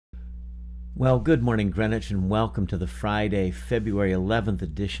Well, good morning, Greenwich, and welcome to the Friday, February 11th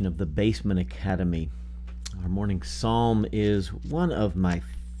edition of the Basement Academy. Our morning psalm is one of my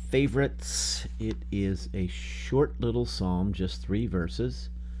favorites. It is a short little psalm, just 3 verses,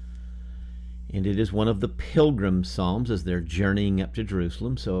 and it is one of the pilgrim psalms as they're journeying up to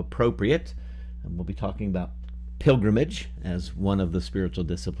Jerusalem, so appropriate. And we'll be talking about pilgrimage as one of the spiritual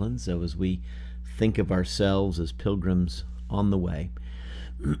disciplines, so as we think of ourselves as pilgrims on the way.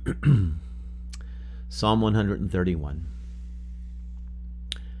 Psalm 131.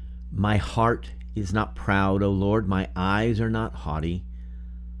 My heart is not proud, O Lord, my eyes are not haughty.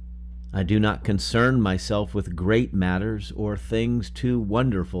 I do not concern myself with great matters or things too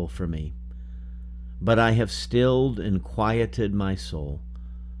wonderful for me. But I have stilled and quieted my soul.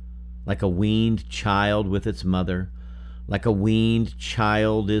 Like a weaned child with its mother, like a weaned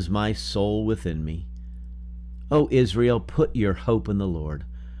child is my soul within me. O Israel, put your hope in the Lord,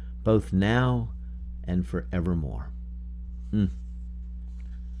 both now and forevermore.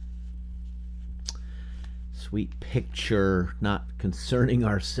 Sweet picture, not concerning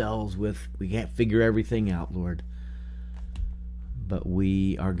ourselves with, we can't figure everything out, Lord. But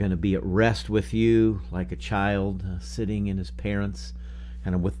we are going to be at rest with you like a child sitting in his parents,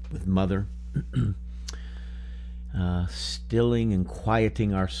 kind of with mother, stilling and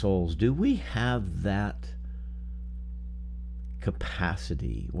quieting our souls. Do we have that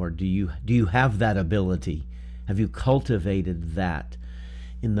capacity, or do you have that ability? Have you cultivated that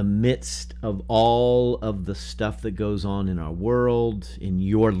in the midst of all of the stuff that goes on in our world, in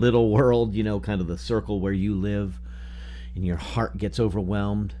your little world, kind of the circle where you live, and your heart gets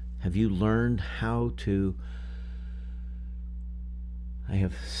overwhelmed? Have you learned how to, I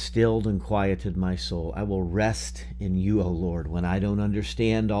have stilled and quieted my soul. I will rest in you, O Lord, when I don't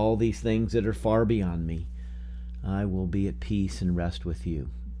understand all these things that are far beyond me. I will be at peace and rest with you.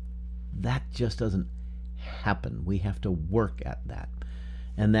 That just doesn't happen. We have to work at that.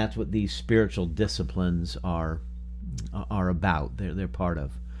 And that's what these spiritual disciplines are about. They're part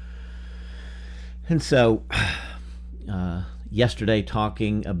of. And so, yesterday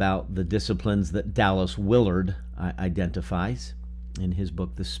talking about the disciplines that Dallas Willard identifies in his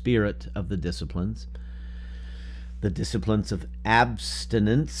book, The Spirit of the Disciplines. The disciplines of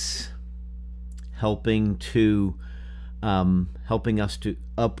abstinence, helping us to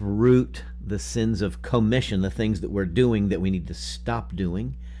uproot the sins of commission, the things that we're doing that we need to stop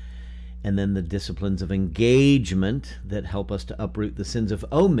doing. And then the disciplines of engagement that help us to uproot the sins of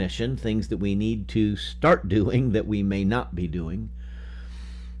omission, things that we need to start doing that we may not be doing.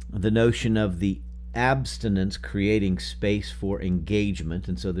 The notion of the abstinence creating space for engagement.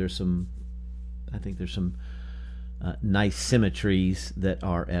 And so I think there's some nice symmetries that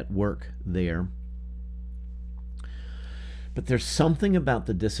are at work there. But there's something about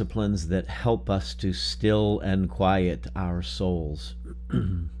the disciplines that help us to still and quiet our souls.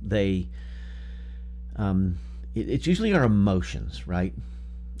 It's usually our emotions, right?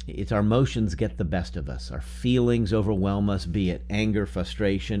 It's our emotions get the best of us. Our feelings overwhelm us, be it anger,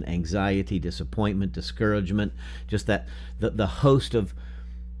 frustration, anxiety, disappointment, discouragement, just that the host of,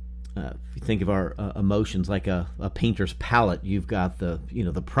 if you think of our emotions like a painter's palette, you've got the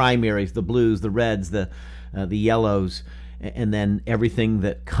primaries, the blues, the reds, the yellows, and then everything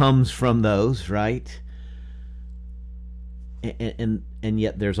that comes from those, right? And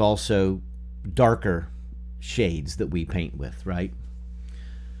yet there's also darker shades that we paint with, right?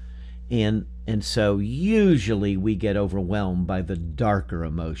 And so usually we get overwhelmed by the darker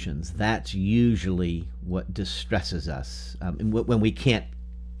emotions. That's usually what distresses us, when we can't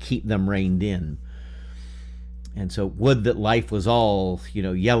keep them reined in. And so would that life was all,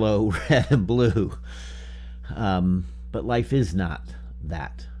 yellow, red, and blue. But life is not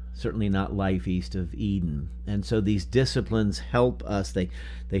that. Certainly not life east of Eden. And so these disciplines help us. They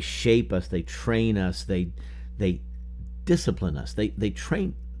shape us. They train us. They discipline us. They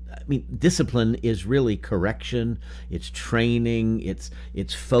train. I mean, discipline is really correction. It's training.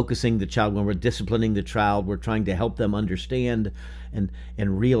 It's focusing the child. When we're disciplining the child, we're trying to help them understand and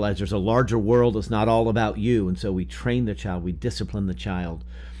realize there's a larger world. It's not all about you. And so we train the child. We discipline the child.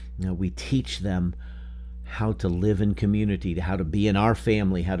 We teach them how to live in community, how to be in our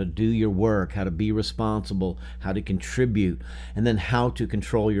family, how to do your work, how to be responsible, how to contribute, and then how to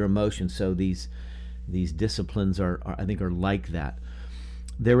control your emotions. So these disciplines are I think are like that.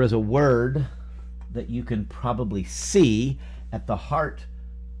 There is a word that you can probably see at the heart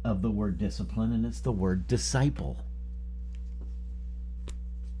of the word discipline, and it's the word disciple.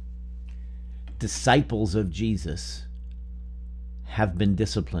 Disciples of Jesus have been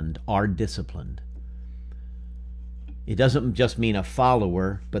disciplined, are disciplined. It doesn't just mean a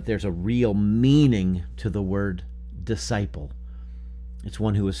follower, but there's a real meaning to the word disciple. It's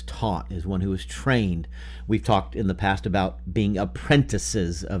one who is taught, is one who is trained. We've talked in the past about being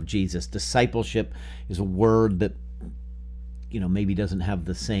apprentices of Jesus. Discipleship is a word that, maybe doesn't have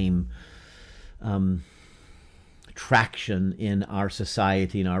the same traction in our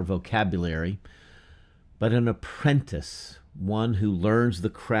society, in our vocabulary. But an apprentice, one who learns the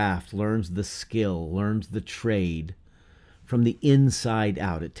craft, learns the skill, learns the trade from the inside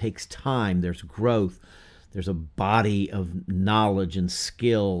out. It takes time. There's growth. There's a body of knowledge and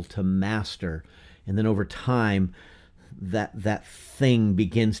skill to master. And then over time, that thing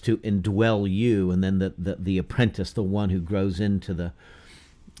begins to indwell you. And then the apprentice, the one who grows into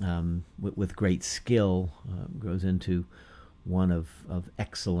with great skill, grows into one of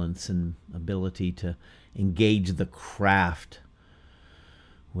excellence and ability to engage the craft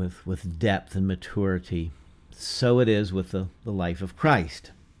with depth and maturity. So it is with the life of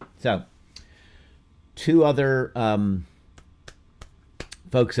Christ. So, two other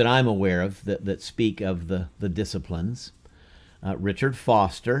folks that I'm aware of that speak of the disciplines. Richard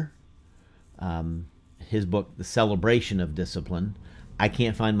Foster, his book, The Celebration of Discipline. I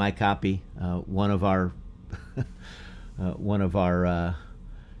can't find my copy. One of our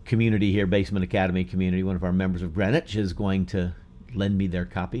community here, Basement Academy community, one of our members of Greenwich is going to lend me their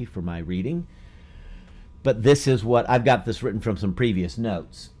copy for my reading. But this is what, I've got this written from some previous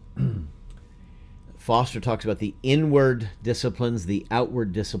notes. Foster talks about the inward disciplines, the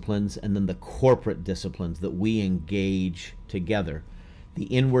outward disciplines, and then the corporate disciplines that we engage together. The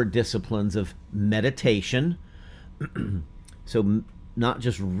inward disciplines of meditation. So not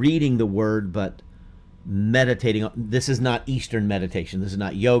just reading the word, but meditating. This is not Eastern meditation. This is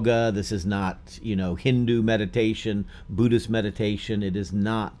not yoga. This is not, Hindu meditation, Buddhist meditation. It is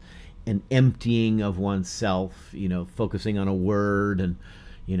not an emptying of oneself, focusing on a word and,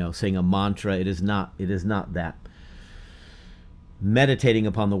 saying a mantra. It is not that. Meditating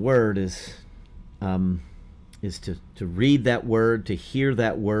upon the word is to read that word, to hear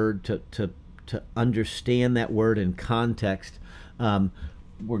that word, to understand that word in context. We're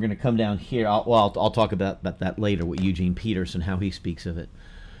going to come down here. I'll talk about that later, with Eugene Peterson, how he speaks of it.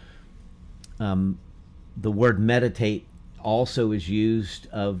 The word meditate also is used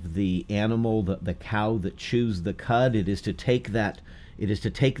of the animal, the cow that chews the cud. It is to take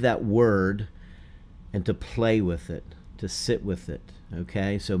that word and to play with it, to sit with it.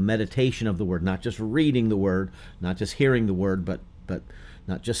 Okay, so meditation of the word, not just reading the word, not just hearing the word, but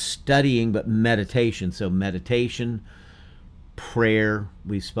not just studying, but meditation. So meditation, prayer,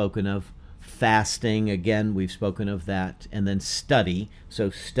 we've spoken of. Fasting, again, we've spoken of that. And then study.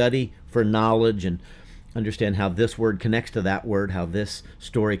 So study for knowledge and understand how this word connects to that word, how this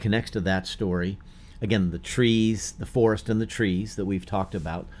story connects to that story. Again, the trees, the forest and the trees that we've talked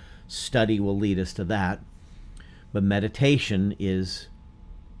about. Study will lead us to that. But meditation is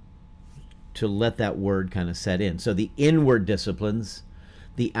to let that word kind of set in. So the inward disciplines,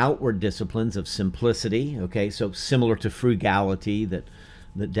 the outward disciplines of simplicity, okay, so similar to frugality that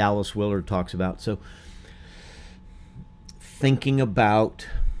Dallas Willard talks about. So thinking about,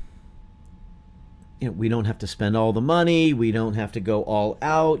 we don't have to spend all the money. We don't have to go all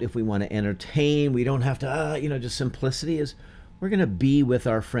out if we want to entertain. We don't have to, just simplicity is, we're going to be with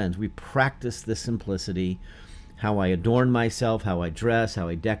our friends. We practice the simplicity, how I adorn myself, how I dress, how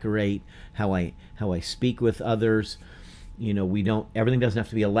I decorate, how I speak with others. Everything doesn't have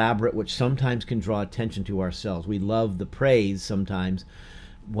to be elaborate, which sometimes can draw attention to ourselves. We love the praise sometimes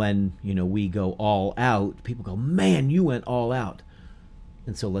when, we go all out. People go, man, you went all out.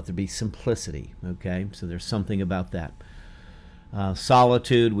 And so let there be simplicity, okay? So there's something about that.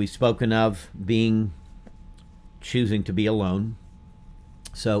 Solitude, we've spoken of, choosing to be alone.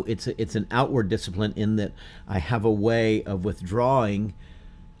 So it's an outward discipline in that I have a way of withdrawing.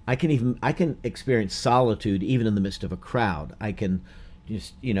 I can experience solitude even in the midst of a crowd. I can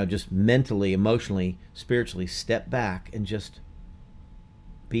just mentally, emotionally, spiritually step back and just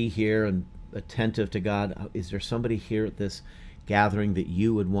be here and attentive to God. Is there somebody here at this gathering that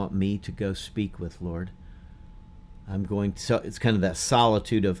you would want me to go speak with, Lord? So it's kind of that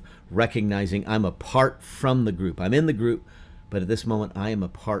solitude of recognizing I'm apart from the group. I'm in the group, but at this moment I am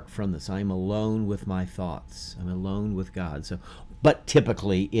apart from this. I am alone with my thoughts. I'm alone with God. But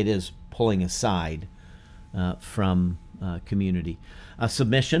typically it is pulling aside from community.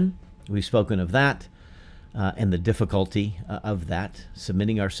 Submission, we've spoken of that. And the difficulty of that,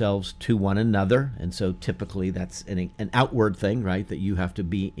 submitting ourselves to one another. And so typically that's an outward thing, right, that you have to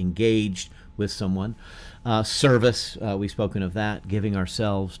be engaged with someone. Service, we've spoken of that, giving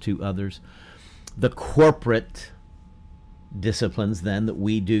ourselves to others. The corporate disciplines then that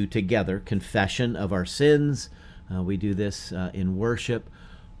we do together: confession of our sins. We do this in worship.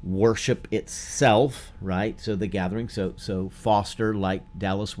 Worship itself, right? So the gathering. So Foster, like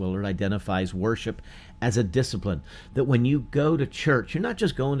Dallas Willard, identifies worship as a discipline. That when you go to church, you're not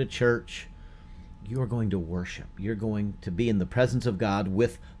just going to church, you're going to worship. You're going to be in the presence of God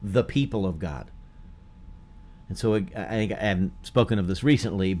with the people of God. And so I haven't spoken of this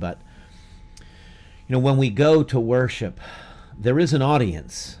recently, but when we go to worship, there is an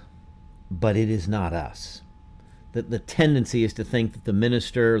audience, but it is not us. The tendency is to think that the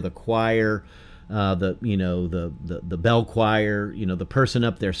minister, the choir, the bell choir, the person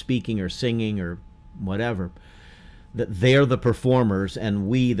up there speaking or singing or whatever, that they're the performers and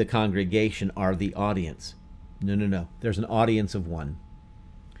we, the congregation, are the audience. No. There's an audience of one.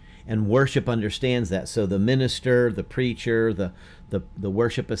 And worship understands that. So the minister, the preacher, the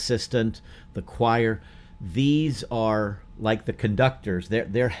worship assistant, the choir, these are like the conductors.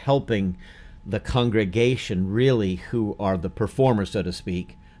 They're helping the congregation, really, who are the performers, so to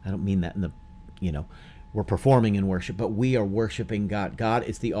speak. I don't mean that in the, we're performing in worship, but we are worshiping God. God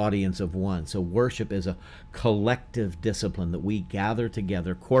is the audience of one. So worship is a collective discipline that we gather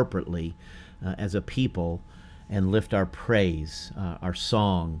together corporately as a people and lift our praise, our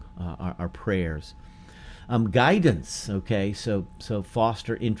song, our prayers. Guidance, okay, so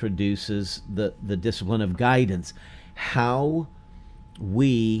Foster introduces the discipline of guidance, how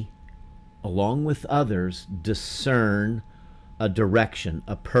we, along with others, discern a direction,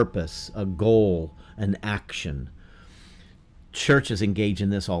 a purpose, a goal, an action. Churches engage in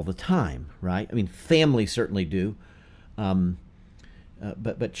this all the time, right? I mean, families certainly do,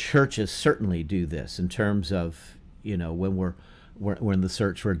 but churches certainly do this in terms of, when we're in the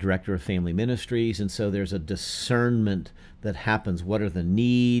search for a director of family ministries, and so there's a discernment that happens. What are the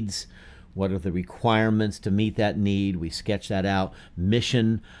needs? What are the requirements to meet that need? We sketch that out.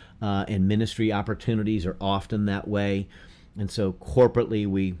 Mission and ministry opportunities are often that way. And so corporately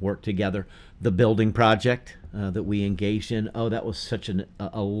we work together. The building project that we engaged in, that was such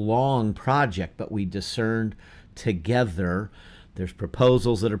a long project, but we discerned together. There's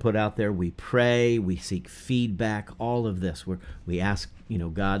proposals that are put out there. We pray, we seek feedback, all of this. We ask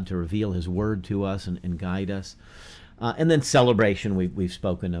God to reveal his word to us and guide us. And then celebration, we've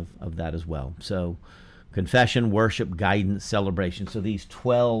spoken of that as well. So confession, worship, guidance, celebration. So these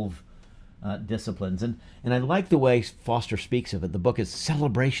 12 disciplines. And I like the way Foster speaks of it. The book is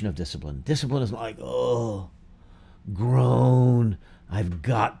celebration of discipline. Discipline is like, groan, I've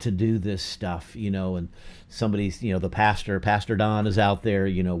got to do this stuff, and somebody's, the Pastor Don is out there,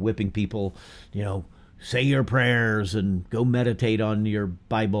 whipping people, say your prayers and go meditate on your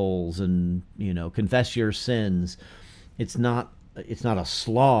Bibles and, confess your sins. It's not a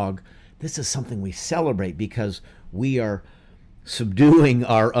slog. This is something we celebrate because we are subduing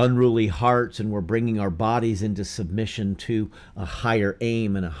our unruly hearts and we're bringing our bodies into submission to a higher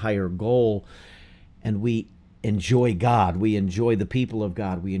aim and a higher goal. And we enjoy God. We enjoy the people of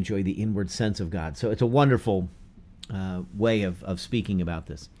God. We enjoy the inward sense of God. So it's a wonderful way of speaking about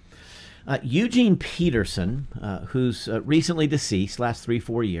this. Eugene Peterson, who's recently deceased, last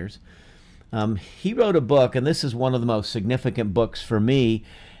 3-4 years, he wrote a book, and this is one of the most significant books for me,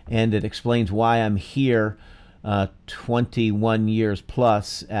 and it explains why I'm here 21 years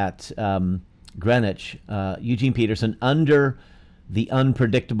plus at Greenwich. Eugene Peterson, Under the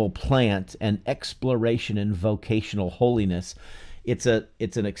Unpredictable Plant, an Exploration in Vocational Holiness. It's an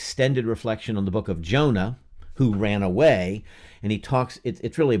extended reflection on the book of Jonah, who ran away, and he talks,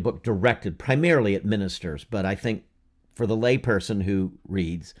 it's really a book directed primarily at ministers, but I think for the layperson who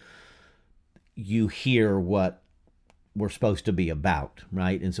reads, you hear what we're supposed to be about,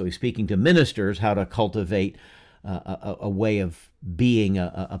 right? And so he's speaking to ministers how to cultivate a way of being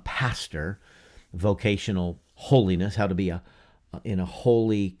a pastor, vocational holiness, how to be in a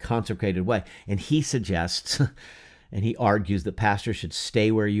holy, consecrated way. And he suggests, and he argues that pastors should stay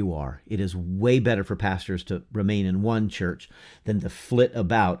where you are. It is way better for pastors to remain in one church than to flit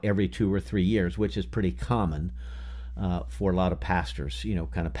about every 2 or 3 years, which is pretty common for a lot of pastors,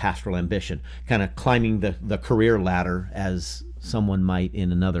 kind of pastoral ambition, kind of climbing the career ladder as someone might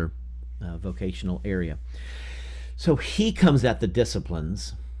in another vocational area. So he comes at the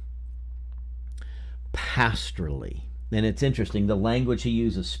disciplines pastorally. And it's interesting, the language he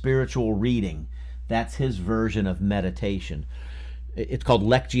uses, spiritual reading, that's his version of meditation. It's called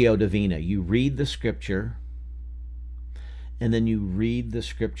Lectio Divina. You read the scripture, and then you read the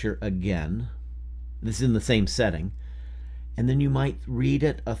scripture again. This is in the same setting. And then you might read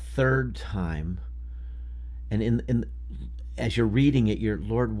it a third time. And as you're reading it, you're,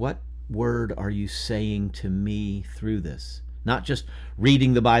 Lord, what word are you saying to me through this? Not just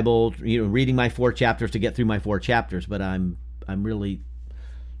reading the Bible, reading my 4 chapters to get through my 4 chapters, but I'm really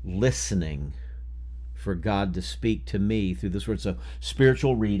listening for God to speak to me through this word. So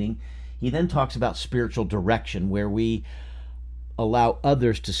spiritual reading. He then talks about spiritual direction, where we allow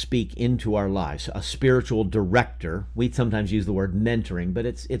others to speak into our lives. A spiritual director. We sometimes use the word mentoring, but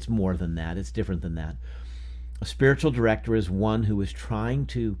it's more than that. It's different than that. A spiritual director is one who is trying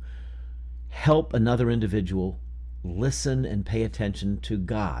to help another individual listen and pay attention to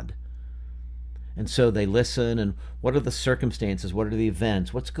God. And so they listen, and what are the circumstances? What are the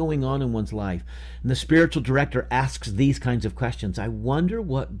events? What's going on in one's life? And the spiritual director asks these kinds of questions. I wonder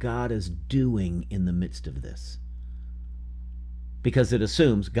what God is doing in the midst of this. Because it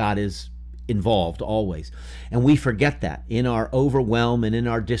assumes God is involved always. And we forget that. In our overwhelm and in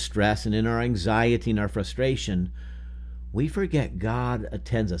our distress and in our anxiety and our frustration, we forget God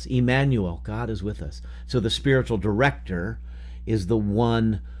attends us. Emmanuel, God is with us. So the spiritual director is the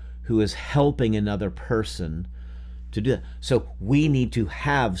one who is helping another person to do that. So we need to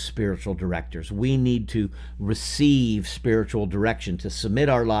have spiritual directors. We need to receive spiritual direction, to submit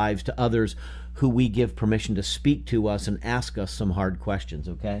our lives to others who we give permission to speak to us and ask us some hard questions,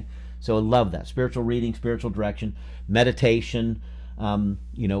 okay? So I love that. Spiritual reading, spiritual direction, meditation,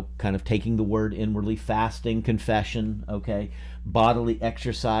 kind of taking the word inwardly, fasting, confession, okay? Bodily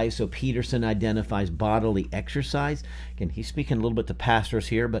exercise. So Peterson identifies bodily exercise. Again, he's speaking a little bit to pastors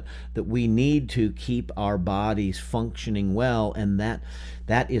here, but that we need to keep our bodies functioning well, and that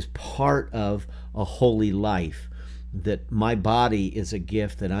is part of a holy life. That my body is a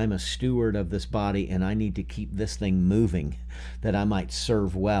gift, that I'm a steward of this body, and I need to keep this thing moving, that I might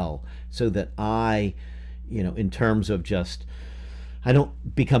serve well, so that I, in terms of just, I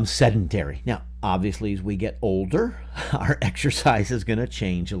don't become sedentary. Now, obviously, as we get older, our exercise is going to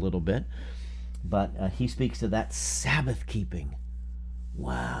change a little bit, but he speaks to that Sabbath keeping.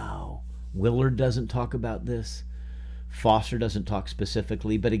 Wow. Willard doesn't talk about this. Foster doesn't talk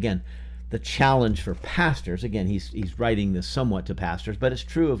specifically, but again, the challenge for pastors, again, he's writing this somewhat to pastors, but it's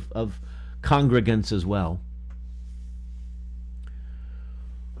true of congregants as well.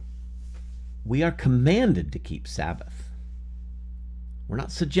 We are commanded to keep Sabbath.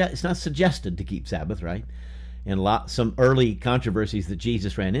 It's not suggested to keep Sabbath, right? And some early controversies that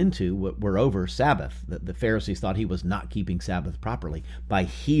Jesus ran into were over Sabbath. The Pharisees thought he was not keeping Sabbath properly. By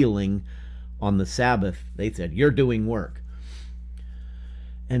healing on the Sabbath, they said, you're doing work.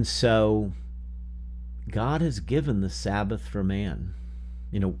 And so God has given the Sabbath for man.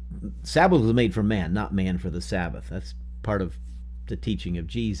 Sabbath was made for man, not man for the Sabbath. That's part of the teaching of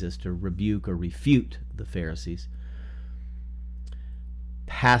Jesus, to rebuke or refute the Pharisees.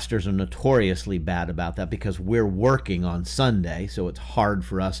 Pastors are notoriously bad about that because we're working on Sunday, so it's hard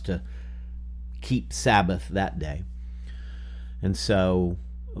for us to keep Sabbath that day. And so,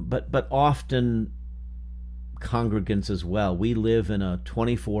 but often congregants as well, we live in a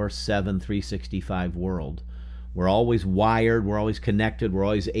 24/7, 365 world. We're always wired, we're always connected, we're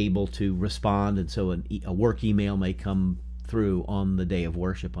always able to respond, and so a work email may come through on the day of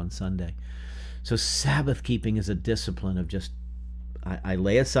worship on Sunday. So Sabbath keeping is a discipline of just, I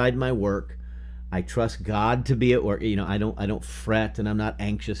lay aside my work, I trust God to be at work. I don't fret, and I'm not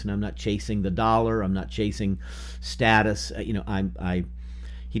anxious, and I'm not chasing the dollar, I'm not chasing status.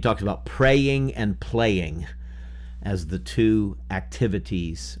 He talks about praying and playing as the two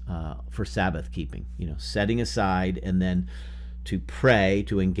activities for Sabbath keeping. Setting aside, and then to pray,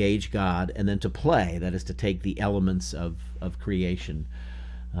 to engage God, and then to play, that is to take the elements of creation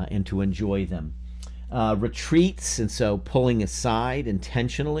and to enjoy them. Retreats, and so pulling aside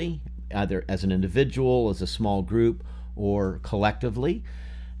intentionally, either as an individual, as a small group, or collectively.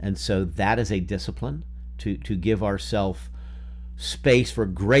 And so that is a discipline to give ourselves space for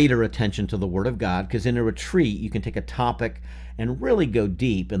greater attention to the Word of God, because in a retreat you can take a topic and really go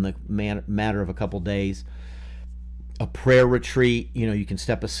deep in the matter of a couple days. A prayer retreat, you can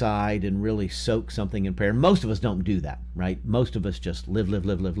step aside and really soak something in prayer. Most of us don't do that, right? Most of us just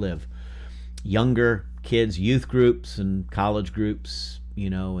live. Younger kids, youth groups and college groups,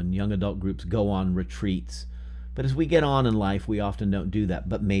 and young adult groups go on retreats. But as we get on in life, we often don't do that,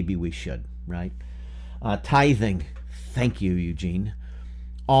 but maybe we should, right? Tithing. Thank you, Eugene.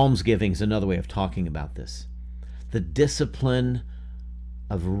 Almsgiving is another way of talking about this. The discipline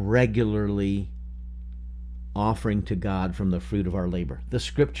of regularly offering to God from the fruit of our labor. The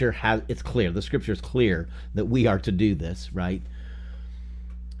scripture it's clear. The scripture is clear that we are to do this, right?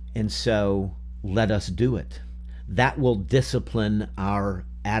 And so let us do it. That will discipline our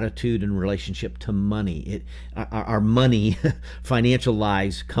attitude and relationship to money. Our money, financial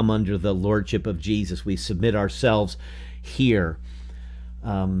lives come under the lordship of Jesus. We submit ourselves here.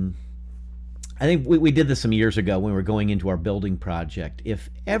 I think we did this some years ago when we were going into our building project. If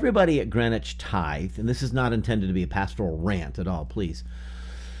everybody at Greenwich tithed, and this is not intended to be a pastoral rant at all, please,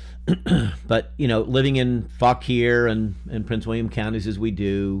 but, you know, living in Fauquier and Prince William counties as we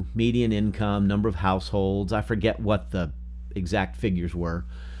do, median income, number of households, I forget what the exact figures were,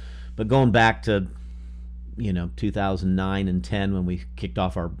 but going back to, you know, 2009 and 10 when we kicked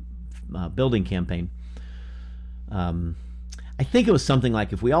off our building campaign, I think it was something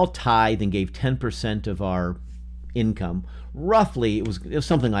like if we all tithe and gave 10% of our income, roughly it was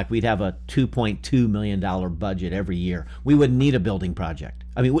something like we'd have a $2.2 million budget every year. We wouldn't need a building project.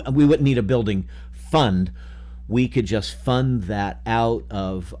 I mean, we wouldn't need a building fund. We could just fund that out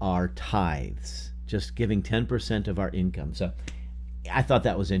of our tithes, just giving 10% of our income. So I thought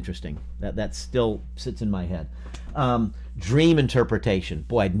that was interesting. That still sits in my head. Dream interpretation.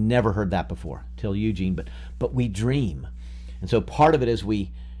 Boy, I'd never heard that before till Eugene, but we dream. And so part of it is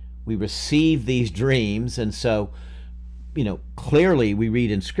we receive these dreams, and so, you know, clearly we read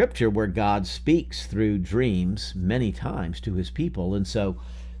in Scripture where God speaks through dreams many times to his people. And so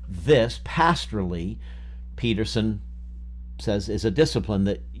this, pastorally, Peterson says, is a discipline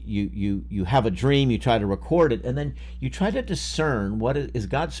that you have a dream, you try to record it, and then you try to discern what is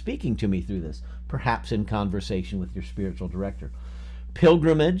God speaking to me through this, perhaps in conversation with your spiritual director.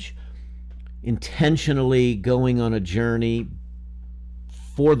 Pilgrimage, intentionally going on a journey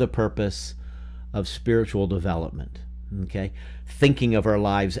for the purpose of spiritual development, okay? Thinking of our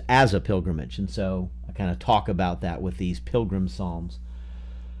lives as a pilgrimage. And so I kind of talk about that with these pilgrim psalms.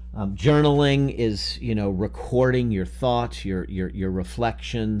 Journaling is, you know, recording your thoughts, your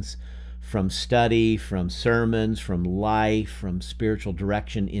reflections from study, from sermons, from life, from spiritual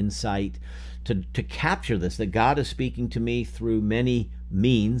direction, insight, to capture this, that God is speaking to me through many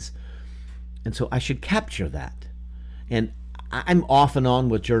means. And so I should capture that. And I'm off and on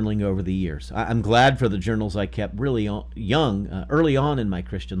with journaling over the years. I'm glad for the journals I kept really early on in my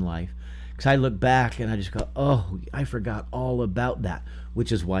Christian life, because I look back and I just go, oh, I forgot all about that,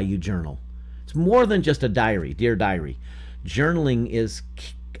 which is why you journal. It's more than just a diary, dear diary. Journaling is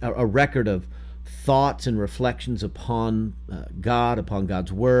a record of thoughts and reflections upon God, upon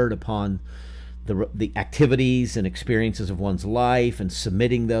God's Word, upon the activities and experiences of one's life, and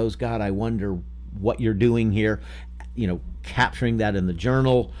submitting those. God, I wonder what you're doing here, you know, capturing that in the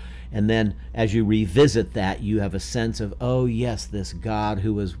journal. And then as you revisit that, you have a sense of, oh yes, this God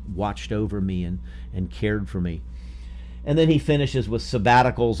who has watched over me and cared for me. And then he finishes with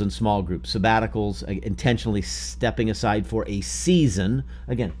sabbaticals and small groups. Sabbaticals, intentionally stepping aside for a season.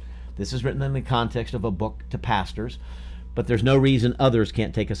 Again, this is written in the context of a book to pastors, but there's no reason others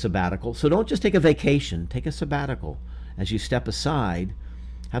can't take a sabbatical. So don't just take a vacation, take a sabbatical. As you step aside,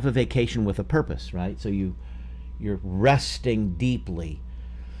 have a vacation with a purpose, right? So you're resting deeply,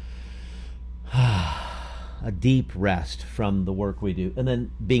 a deep rest from the work we do, and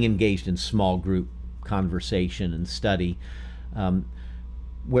then being engaged in small group conversation and study,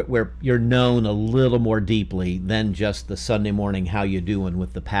 where you're known a little more deeply than just the Sunday morning how you doing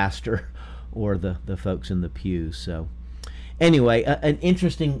with the pastor or the folks in the pews. So anyway, an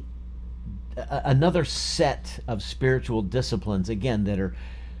interesting, another set of spiritual disciplines, again, that are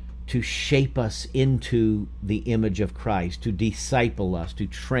to shape us into the image of Christ, to disciple us, to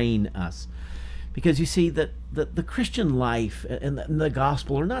train us. Because you see that the Christian life and the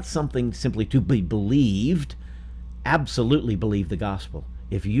gospel are not something simply to be believed. Absolutely believe the gospel.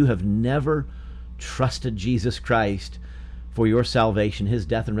 If you have never trusted Jesus Christ for your salvation, his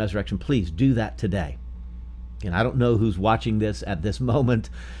death and resurrection, please do that today. And I don't know who's watching this at this moment.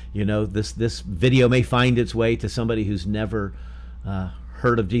 You know, this video may find its way to somebody who's never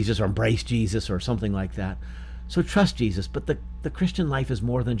heard of Jesus or embraced Jesus or something like that. So trust Jesus. But the Christian life is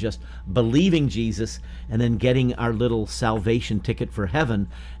more than just believing Jesus and then getting our little salvation ticket for heaven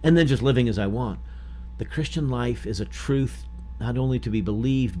and then just living as I want. The Christian life is a truth not only to be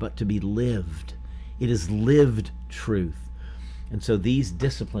believed, but to be lived. It is lived truth. And so these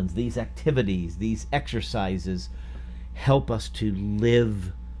disciplines, these activities, these exercises help us to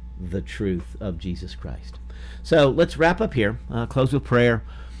live the truth of Jesus Christ. So let's wrap up here, close with prayer.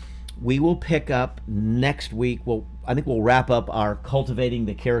 We will pick up next week. I think we'll wrap up our Cultivating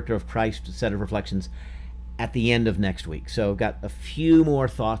the Character of Christ set of reflections at the end of next week. So I've got a few more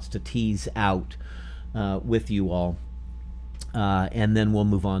thoughts to tease out with you all, and then we'll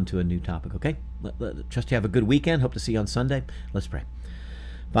move on to a new topic, okay? Trust you have a good weekend. Hope to see you on Sunday. Let's pray.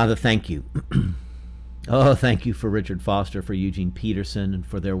 Father, thank you. Oh, thank you for Richard Foster, for Eugene Peterson, and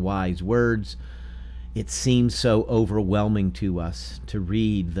for their wise words. It seems so overwhelming to us to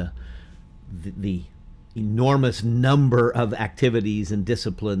read the enormous number of activities and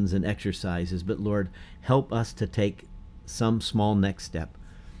disciplines and exercises. But Lord, help us to take some small next step,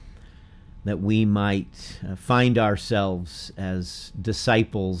 that we might find ourselves as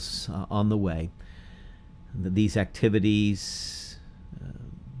disciples on the way, that these activities,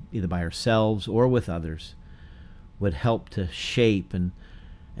 either by ourselves or with others, would help to shape and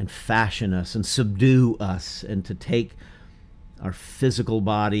fashion us and subdue us, and to take our physical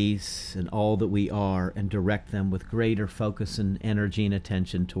bodies and all that we are and direct them with greater focus and energy and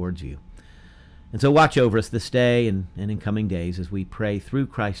attention towards you. And so watch over us this day and in coming days as we pray through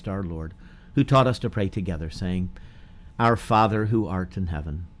Christ our Lord, who taught us to pray together, saying, Our Father who art in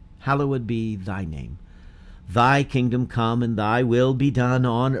heaven, hallowed be thy name. Thy kingdom come, and thy will be done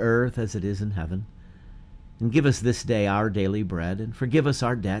on earth as it is in heaven. And give us this day our daily bread, and forgive us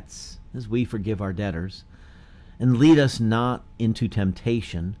our debts as we forgive our debtors. And lead us not into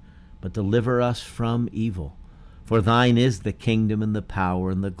temptation, but deliver us from evil. For thine is the kingdom and the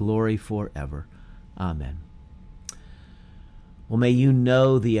power and the glory forever. Amen. Well, may you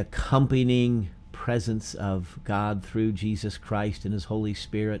know the accompanying presence of God through Jesus Christ and his Holy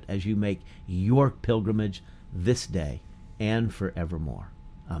Spirit as you make your pilgrimage this day and forevermore.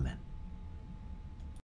 Amen.